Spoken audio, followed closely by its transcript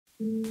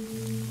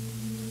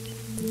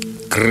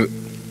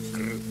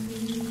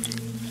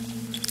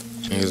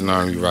Niggas know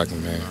I be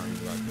rocking, man.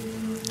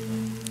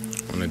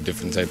 On a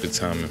different type of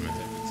timing, man.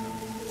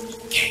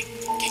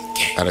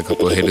 Had a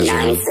couple of hitters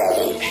with me.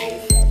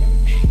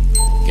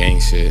 Gang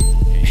shit.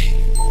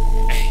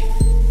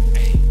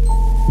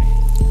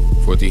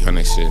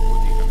 1400 shit.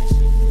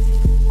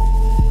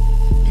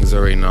 Niggas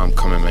already know I'm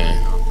coming,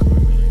 man.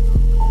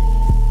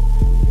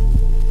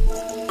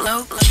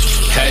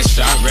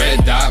 Headshot,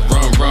 red dot,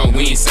 run,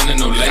 we ain't sending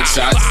no leg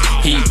shots.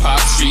 Heat pop,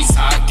 streets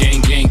hot,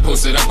 gang,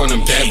 posted up on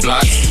them dead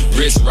blocks.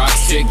 Wrist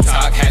rocks,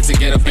 TikTok, had to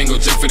get up and go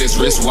check for this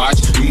wristwatch.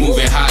 You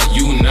moving hot,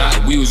 you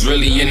not, we was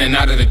really in and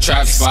out of the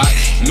trap spot.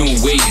 New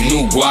weight,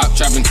 new guap,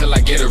 trapping till I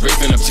get a rip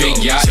in a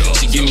big yacht.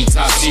 She give me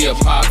top, she a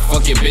pop,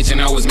 fuck it bitch,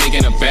 and I was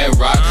making a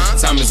bedrock.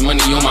 Time is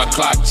money on my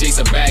clock, chase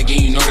a bag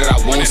and you know that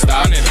I won't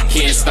stop.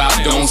 Can't stop,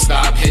 don't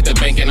stop, hit the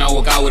bank and I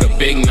walk out with a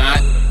big knot.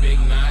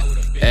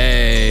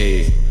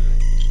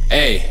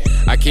 Hey,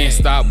 I can't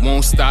stop,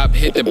 won't stop,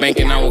 hit the bank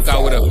and I walk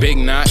out with a big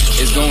knot.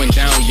 It's going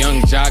down,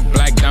 young jock,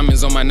 black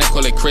diamonds on my neck,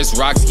 call it Chris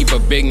Rocks, keep a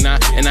big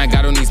knot. And I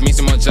got on these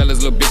Mason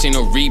Margielas, little bitch ain't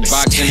no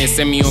Reeboks. And they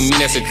send me on me,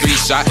 that's a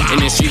 3-shot. In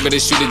the street, but the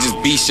shooter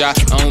just B-shot.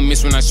 I don't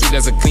miss when I shoot,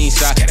 that's a clean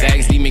shot. The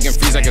XD making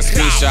freeze like a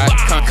screenshot.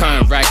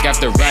 Con rack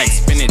after rack,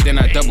 spin it, then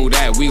I double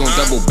that. We gon'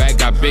 double back,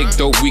 got big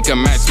dope, we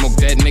can match. Smoke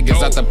dead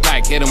niggas out the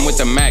pack, hit them with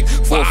the Mac.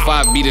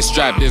 4-5 be the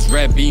strap, this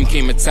red beam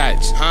came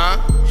attached.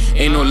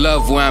 Ain't no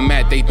love where I'm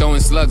at, they throwing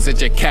slugs at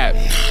your cap.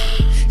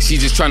 She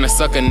just tryna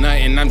suck a nut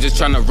and I'm just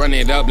tryna run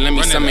it up. Let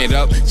me sum it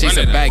up. Chase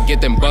a bag, get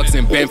them bucks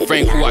and Ben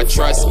Frank, who I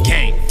trust.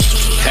 Gang.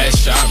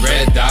 Headshot,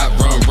 red dot,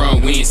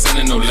 run, we ain't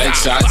sending no leg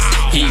shots.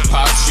 Heat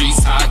pop,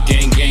 streets hot,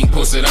 gang,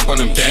 posted up on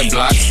them dead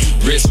blocks.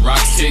 Wrist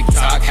rocks,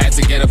 TikTok, had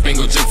to get up and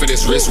go check for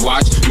this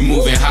wristwatch. You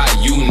moving hot,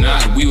 you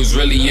not, we was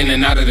really in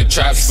and out of the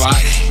trap spot.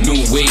 New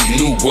weight,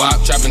 new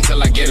guap, trapping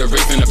till I get a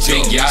rip in a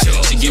big yacht.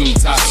 She give me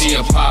top, she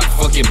a pop,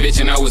 fuck it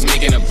bitch, and I was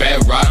making a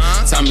bedrock.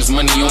 Time is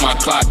money on my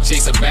clock,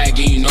 chase a bag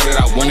and you know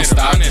that I won't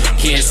stop.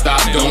 Can't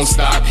stop, don't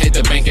stop, hit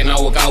the bank and I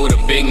walk out with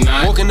a big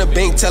knot. Walk in the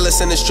bank, tell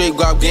us in the straight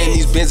guap, getting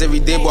these bins every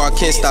day, boy, I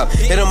can't stop.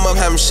 Hit him up,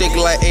 have him shake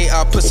like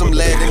AI, put some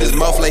lead in his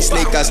mouth like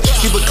snake eyes.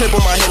 Keep a clip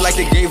on my head like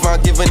the grapevine,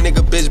 give a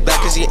nigga bitch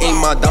back cause he ain't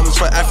my diamonds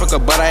from Africa,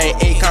 but I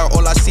ain't A-count.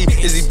 All I see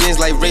is these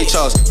bins like Ray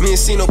Charles. Me and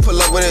Sino pull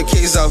up with a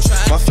case out.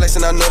 My flex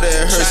and I know that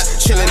it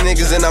hurts. Killing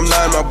niggas and I'm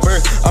not in my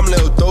birth. I'm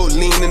little dope,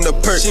 lean in the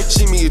purse.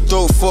 She me you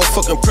throw for a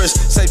fucking purse.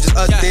 Site just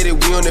updated,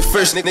 we on it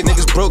first.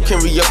 Niggas broke, can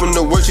re-up in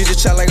the work. She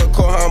just chat like a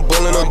car, how I'm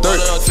bowling on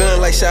dirt.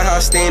 Feeling like shot, how I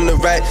stay in the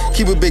rack.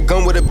 Keep a big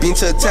gun with a beam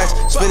to attach.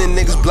 Spinning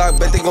niggas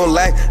block, bet they gon'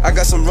 lag. I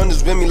got some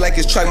runners with me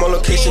like it's track. My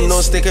location,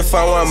 no stick and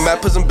find where I'm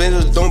at. Put some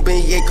benders, don't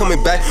bend, you ain't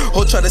coming back.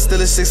 Ho try to steal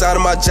a 6 out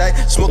of my jack.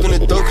 Smoking the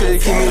dope, cause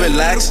it keep me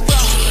relaxed.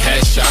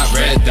 Headshot,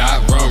 red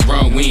dot,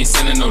 run, we ain't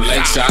sending no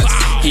leg shots.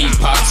 Heat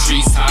pop,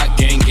 streets hot,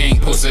 gang,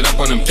 posted up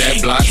on them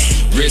dead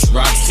blocks. Wrist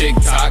rocks,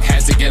 TikTok,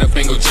 had to get up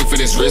and go check for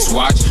this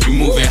wristwatch. You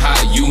moving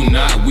hot, you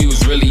not, we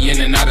was really in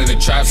and out of the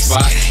trap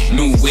spot.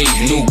 New weight,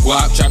 new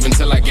guap, trapping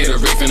till I get a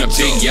rip in a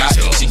big yacht.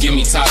 She give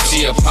me top,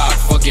 she a pop,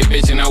 fuck it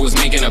bitch, and I was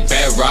making a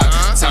bedrock.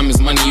 Time is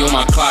money on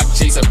my clock,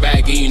 chase a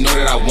bag and you know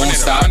that I won't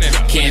stop.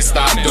 Can't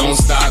stop, don't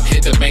stop,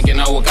 hit the bank and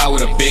I walk out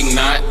with a big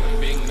knot.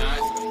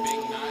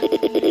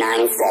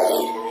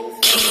 9-7